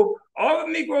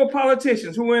Negro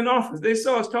politicians who were in office, they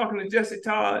saw us talking to Jesse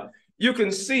Todd, you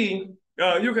can see,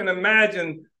 you can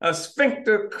imagine a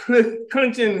sphincter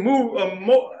clenching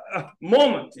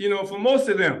moment, for most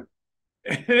of them.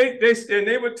 And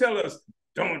they would tell us,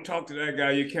 don't talk to that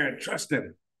guy, you can't trust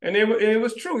him. And it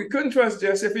was true, you couldn't trust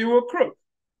Jesse if he were a crook.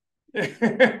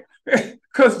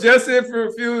 Because Jesse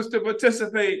refused to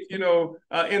participate,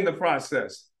 in the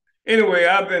process. Anyway,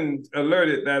 I've been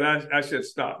alerted that I should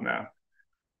stop now.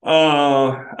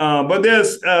 But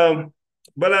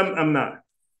I'm not.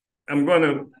 I'm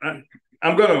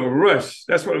gonna rush.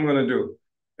 That's what I'm gonna do.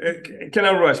 Can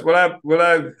I rush? Will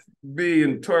I be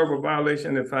in terrible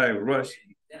violation if I rush?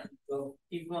 Yeah, so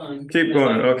keep going. Keep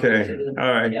going. Okay.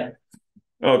 All right. Yeah.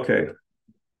 Okay.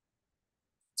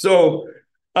 So,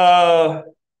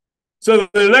 so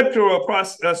the electoral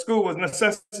school was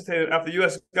necessitated after the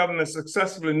U.S. government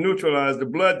successfully neutralized the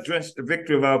blood-drenched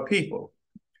victory of our people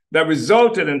that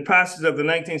resulted in passage of the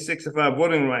 1965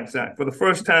 Voting Rights Act for the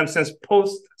first time since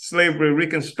post-slavery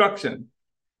Reconstruction,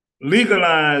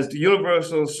 legalized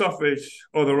universal suffrage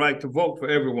or the right to vote for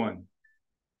everyone.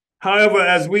 However,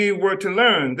 as we were to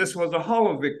learn, this was a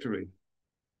hollow victory.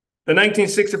 The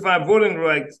 1965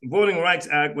 Voting Rights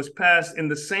Act was passed in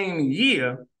the same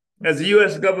year as the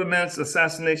U.S. government's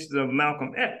assassination of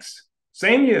Malcolm X.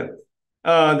 Same year.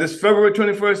 This February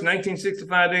 21st,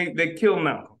 1965, they killed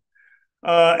Malcolm.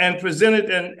 And presented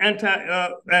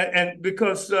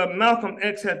because Malcolm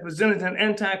X had presented an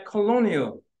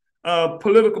anti-colonial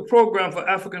political program for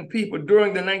African people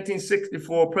during the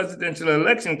 1964 presidential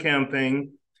election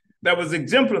campaign that was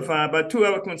exemplified by two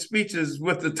eloquent speeches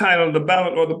with the title, The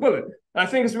Ballot or the Bullet. I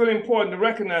think it's really important to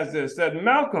recognize this, that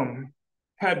Malcolm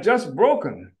had just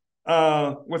broken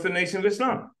with the Nation of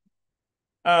Islam.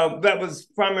 That was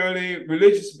primarily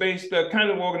religious-based kind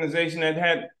of organization that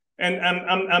had, and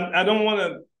I don't want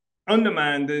to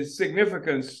undermine the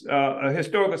significance,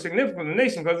 historical significance of the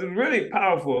nation, because it's really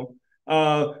powerful,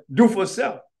 do for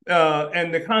self.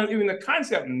 And even the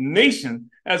concept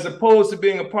nation, as opposed to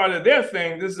being a part of their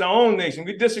thing, this is our own nation.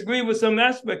 We disagree with some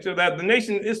aspects of that. The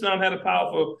Nation of Islam had a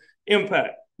powerful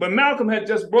impact. But Malcolm had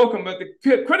just broken, but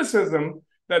the criticism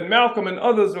that Malcolm and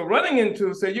others were running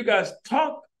into said, you guys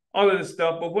talk all of this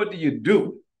stuff, but what do you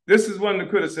do? This is one of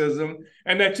the criticism,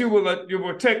 and that you will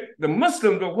protect the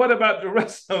Muslims, but what about the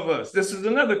rest of us? This is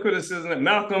another criticism that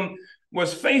Malcolm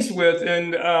was faced with,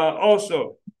 and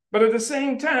also. But at the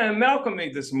same time, Malcolm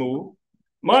made this move.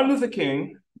 Martin Luther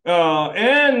King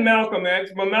and Malcolm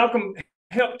X, but Malcolm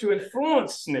helped to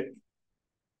influence SNCC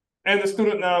and the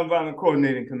Student Nonviolent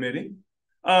Coordinating Committee.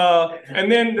 And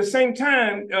then at the same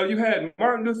time, you had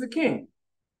Martin Luther King,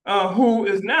 who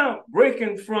is now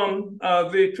breaking from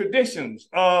the traditions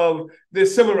of the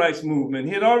civil rights movement.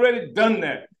 He had already done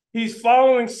that. He's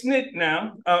following SNCC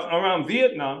now around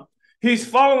Vietnam. He's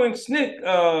following SNCC,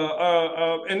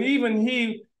 and even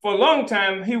he, for a long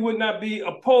time, he would not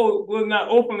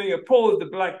openly oppose the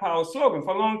Black Power slogan.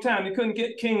 For a long time, he couldn't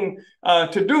get King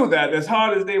to do that, as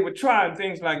hard as they would try and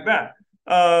things like that.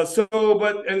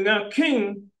 And now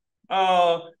King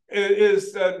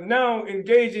is now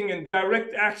engaging in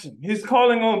direct action. He's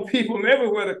calling on people from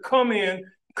everywhere to come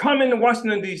into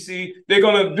Washington, D.C. They're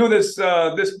going to do this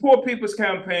Poor People's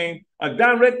Campaign, a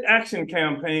direct action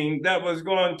campaign that was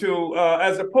going to,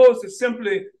 as opposed to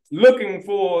simply looking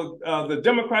for the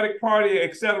Democratic Party,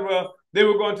 et cetera, they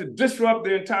were going to disrupt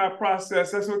the entire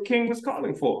process. That's what King was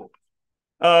calling for.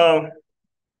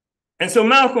 And so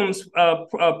Malcolm's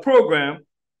program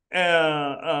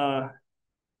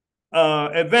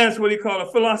advanced what he called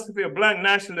a philosophy of Black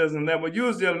nationalism that would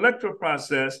use the electoral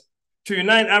process to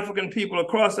unite African people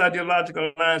across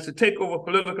ideological lines to take over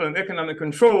political and economic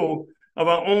control of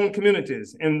our own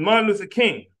communities. And Martin Luther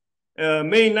King,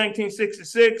 May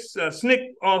 1966, SNCC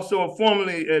also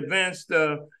formally advanced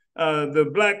the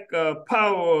Black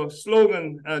Power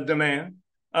slogan demand.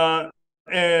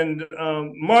 And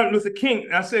Martin Luther King,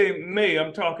 I say May,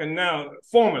 I'm talking now,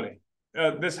 formally,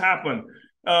 this happened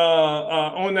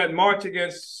on that march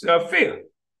against fear.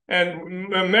 And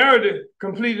Meredith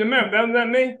completed the marathon. Wasn't that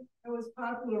me? It was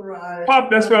popularized.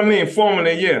 That's what I mean,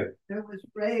 formally, yeah. It was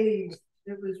raised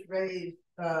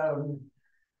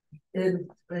in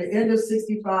the end of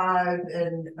 '65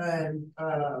 and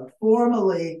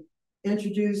formally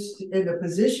introduced in the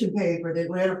position paper, the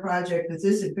Atlanta Project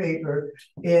position paper,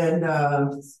 in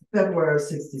February of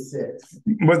 '66.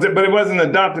 But it wasn't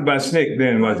adopted by SNCC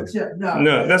then, was it?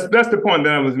 No, that's the point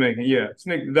that I was making. Yeah,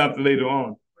 SNCC adopted later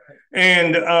on.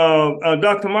 And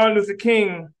Dr. Martin Luther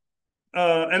King,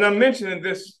 and I'm mentioning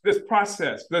this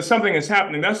process. There's something that's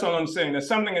happening. That's all I'm saying. There's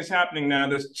something that's happening now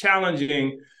that's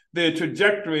challenging the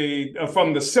trajectory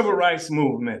from the civil rights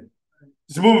movement.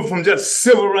 It's moving from just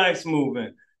civil rights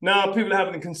movement. Now people are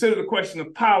having to consider the question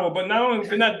of power, but not only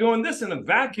we're not doing this in a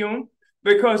vacuum,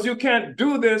 because you can't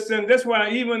do this, and that's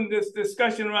why even this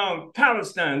discussion around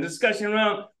Palestine, discussion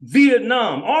around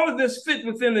Vietnam, all of this fit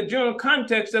within the general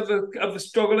context of the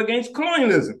struggle against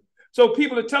colonialism. So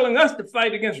people are telling us to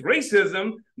fight against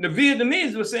racism. The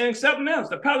Vietnamese were saying something else.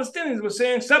 The Palestinians were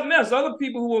saying something else. Other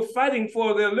people who were fighting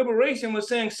for their liberation were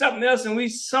saying something else. And we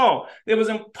saw it was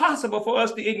impossible for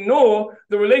us to ignore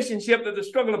the relationship that the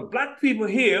struggle of Black people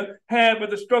here had with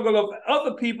the struggle of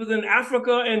other peoples in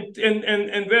Africa and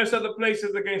various other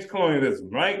places against colonialism,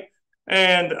 right?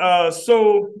 And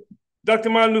so Dr.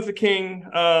 Martin Luther King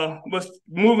was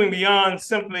moving beyond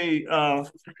simply, going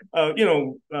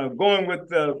with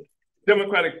the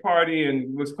Democratic Party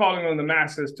and was calling on the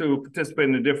masses to participate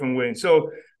in a different way.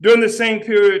 So during the same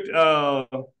period, we're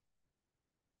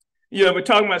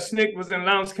talking about SNCC was in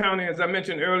Lowndes County, as I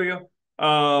mentioned earlier,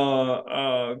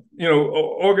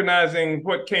 organizing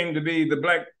what came to be the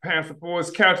Black Panther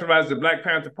Force, characterized the Black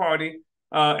Panther Party.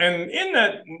 And in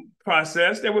that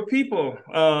process, there were people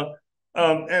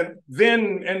and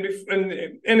then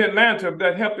in Atlanta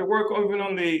that helped to work even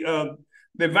on the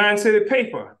Vine City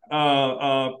paper.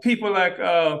 People like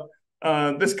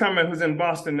this comment who's in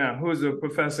Boston now, who's a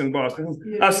professor in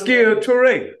Boston, Askia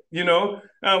Touré,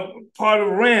 part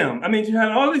of RAM. I mean, you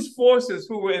had all these forces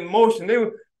who were in motion. They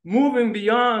were moving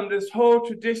beyond this whole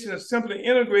tradition of simply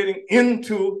integrating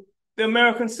into the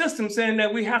American system, saying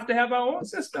that we have to have our own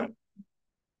system,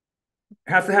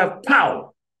 have to have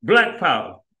power, black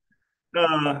power,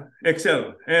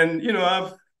 etc. And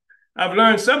I've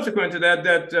learned subsequent to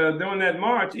that during that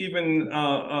march, even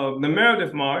the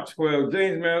Meredith March, where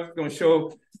James Meredith is going to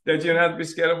show that you don't have to be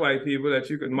scared of white people, that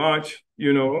you could march,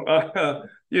 and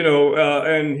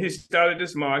he started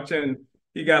this march, and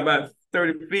he got about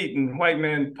 30 feet, and white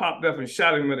man popped up and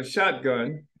shot him with a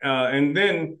shotgun, and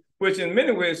then, which in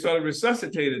many ways sort of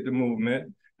resuscitated the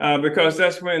movement, because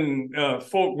that's when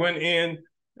folk went in,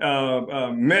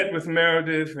 met with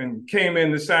Meredith, and came in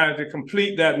and decided to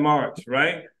complete that march,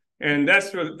 right? And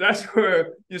that's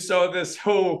where you saw this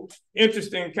whole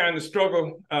interesting kind of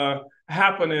struggle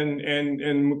happening, and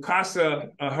Mukasa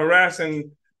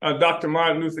harassing Dr.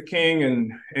 Martin Luther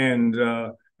King, and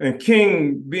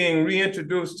King being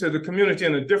reintroduced to the community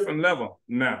in a different level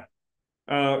now,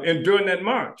 and during that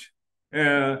march.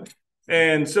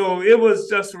 And so it was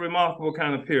just a remarkable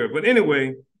kind of period. But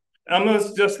anyway, I'm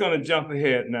just going to jump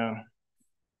ahead now.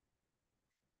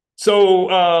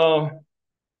 So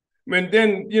when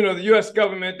then, the U.S.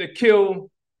 government, they killed,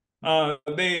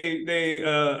 they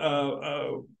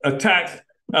attacked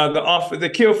the office, they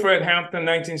killed Fred Hampton in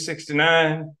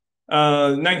 1969.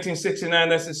 1969,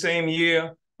 that's the same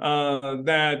year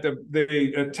that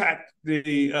they attacked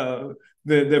the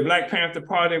Black Panther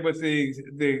Party with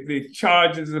the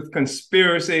charges of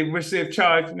conspiracy, which they've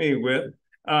charged me with,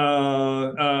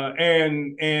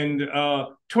 and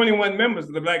 21 members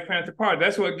of the Black Panther Party.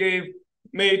 That's what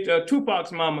made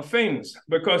Tupac's mama famous,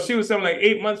 because she was something like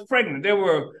 8 months pregnant. There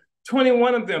were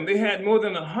 21 of them. They had more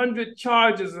than 100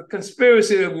 charges of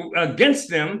conspiracy against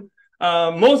them.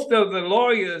 Most of the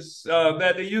lawyers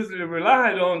that they usually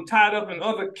relied on tied up in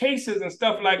other cases and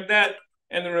stuff like that.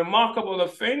 And the remarkable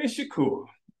Afeni Shakur.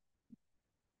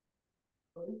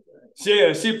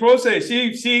 Yeah, she processed.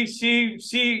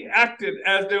 She acted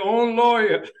as their own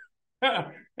lawyer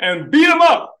and beat them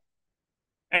up.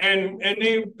 And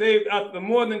they after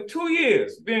more than 2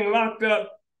 years being locked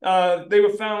up, they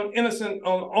were found innocent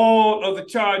on all of the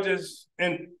charges,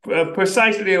 and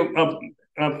precisely,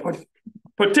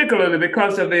 particularly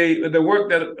because of the work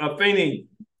that Afeni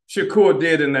Shakur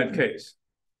did in that case.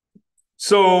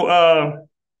 So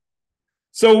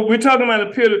we're talking about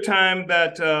a period of time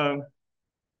that,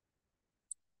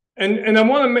 and I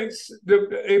want to make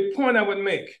a point I would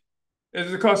make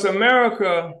is because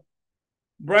America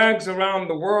brags around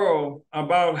the world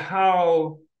about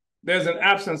how there's an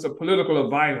absence of political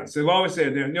violence. They've always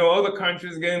said that, other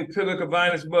countries getting political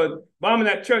violence, but bombing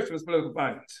that church was political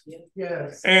violence.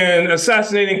 Yes. And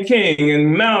assassinating King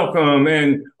and Malcolm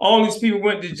and all these people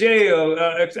went to jail.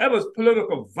 That was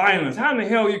political violence. How in the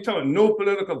hell are you talking no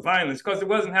political violence? Because it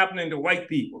wasn't happening to white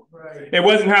people. Right. It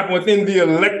wasn't happening within the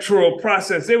electoral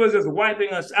process. They was just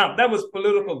wiping us out. That was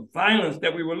political violence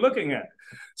that we were looking at.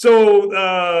 So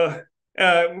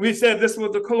we said this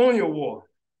was the colonial war.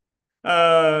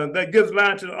 That gives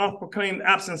rise to the oft-proclaimed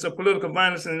absence of political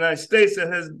violence in the United States. That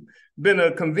has been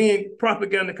a convenient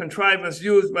propaganda contrivance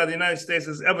used by the United States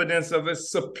as evidence of its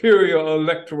superior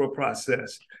electoral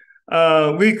process.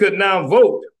 We could now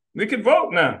vote. We could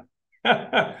vote now.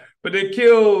 But they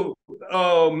killed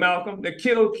Malcolm, they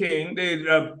killed King, they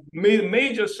made a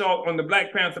major assault on the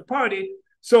Black Panther Party.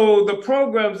 So the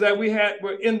programs that we had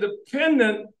were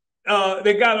independent.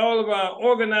 They got all of our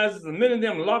organizers, many of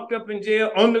them locked up in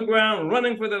jail, underground,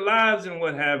 running for their lives and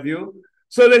what have you.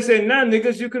 So they say, now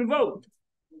niggas, you can vote.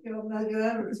 Kill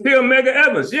Medgar Evers. Kill Medgar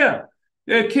Evers, yeah.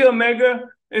 They kill Medgar.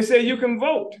 They say you can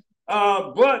vote,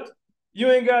 but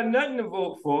you ain't got nothing to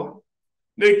vote for.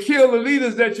 They kill the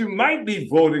leaders that you might be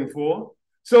voting for.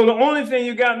 So the only thing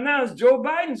you got now is Joe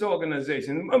Biden's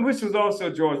organization, which was also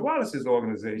George Wallace's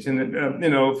organization,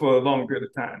 for a long period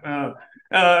of time,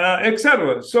 et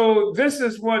cetera. So this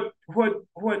is what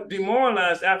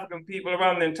demoralized African people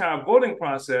around the entire voting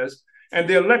process and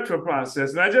the electoral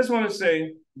process. And I just want to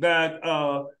say that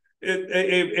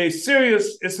it's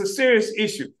a serious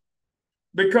issue,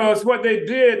 because what they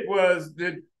did was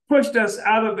they pushed us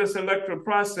out of this electoral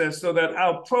process so that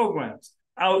our programs,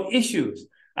 our issues,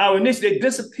 our initiatives, they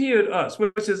disappeared us,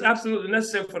 which is absolutely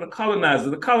necessary for the colonizers.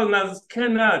 The colonizers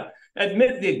cannot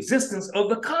admit the existence of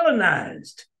the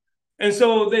colonized. And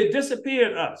so they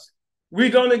disappeared us. We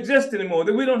don't exist anymore.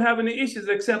 We don't have any issues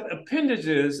except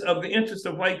appendages of the interests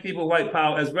of white people, white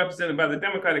power, as represented by the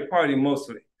Democratic Party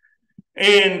mostly.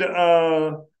 And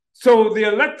so the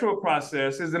electoral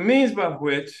process is the means by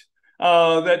which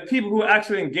that people who are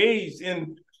actually engaged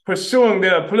in pursuing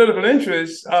their political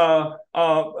interests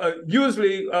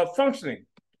usually functioning.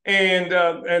 And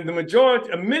the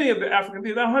majority, many of the African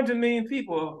people, there are 100 million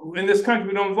people in this country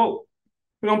who don't vote.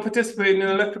 who don't participate in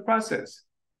the electoral process.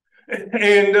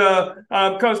 And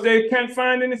because they can't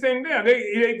find anything there.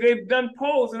 They've done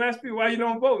polls and asked people why you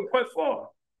don't vote and what for.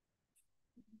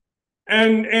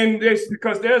 And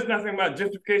because there's nothing about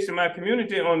gentrification in my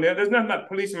community on there. There's nothing about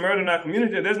police murder in our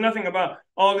community. There's nothing about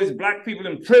all these black people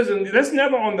in prison. That's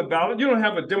never on the ballot. You don't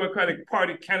have a Democratic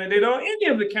Party candidate or any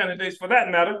of the candidates for that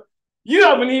matter. You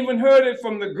haven't even heard it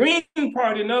from the Green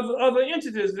Party and other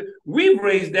entities. We've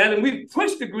raised that and we've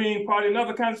pushed the Green Party and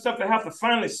other kinds of stuff to have to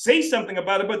finally say something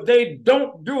about it, but they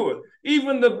don't do it.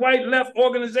 Even the white left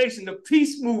organization, the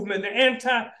peace movement, the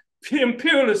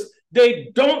anti-imperialists, they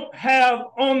don't have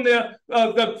on there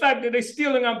the fact that they're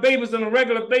stealing our babies on a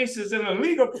regular basis in a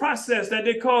legal process that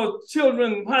they call child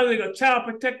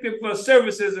protective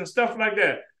services and stuff like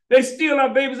that. They steal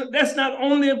our babies. That's not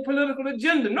only a political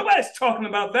agenda. Nobody's talking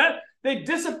about that. They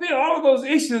disappear, all of those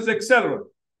issues, etc.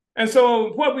 And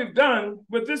so what we've done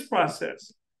with this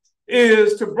process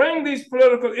is to bring these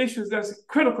political issues that's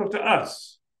critical to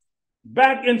us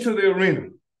back into the arena.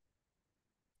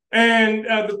 And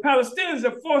the Palestinians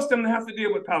have forced them to have to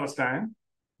deal with Palestine.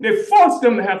 They forced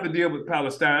them to have to deal with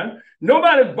Palestine.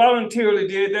 Nobody voluntarily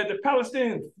did that. The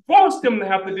Palestinians forced them to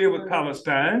have to deal with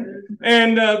Palestine.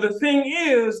 And the thing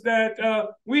is that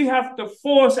we have to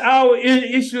force our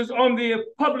issues on the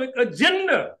public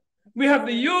agenda. We have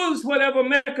to use whatever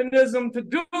mechanism to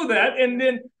do that. And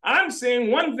then I'm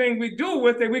saying one thing we do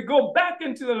with it, we go back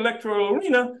into the electoral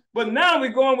arena, but now we're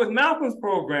going with Malcolm's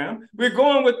program. We're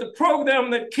going with the program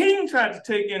that King tried to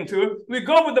take into it. We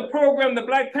go with the program the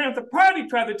Black Panther Party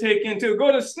tried to take into it.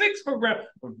 Go to SNCC's program,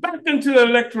 back into the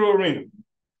electoral arena,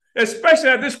 especially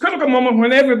at this critical moment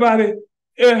when everybody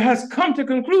has come to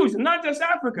conclusion, not just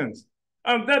Africans,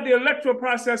 that the electoral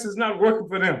process is not working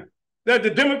for them. That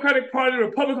the Democratic Party,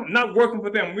 Republican, not working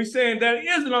for them. We're saying there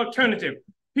is an alternative.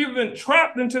 People have been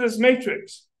trapped into this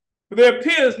matrix. There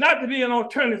appears not to be an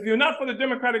alternative. If you're not for the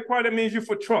Democratic Party, that means you're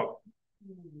for Trump.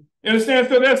 You understand?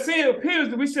 So there appears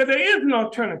that we said there is an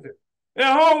alternative. There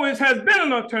always has been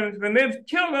an alternative, and they've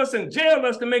killed us and jailed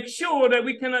us to make sure that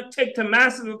we cannot take to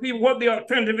masses of people what the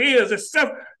alternative is. It's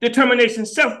self-determination,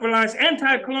 self-reliance,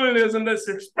 anti-colonialism that's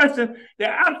expressing the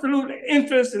absolute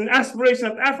interest and aspiration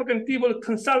of African people to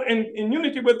consult in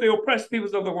unity with the oppressed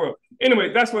peoples of the world.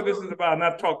 Anyway, that's what this is about, and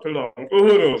I've talked too long.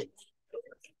 Uhuru.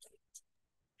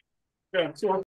 Yeah, so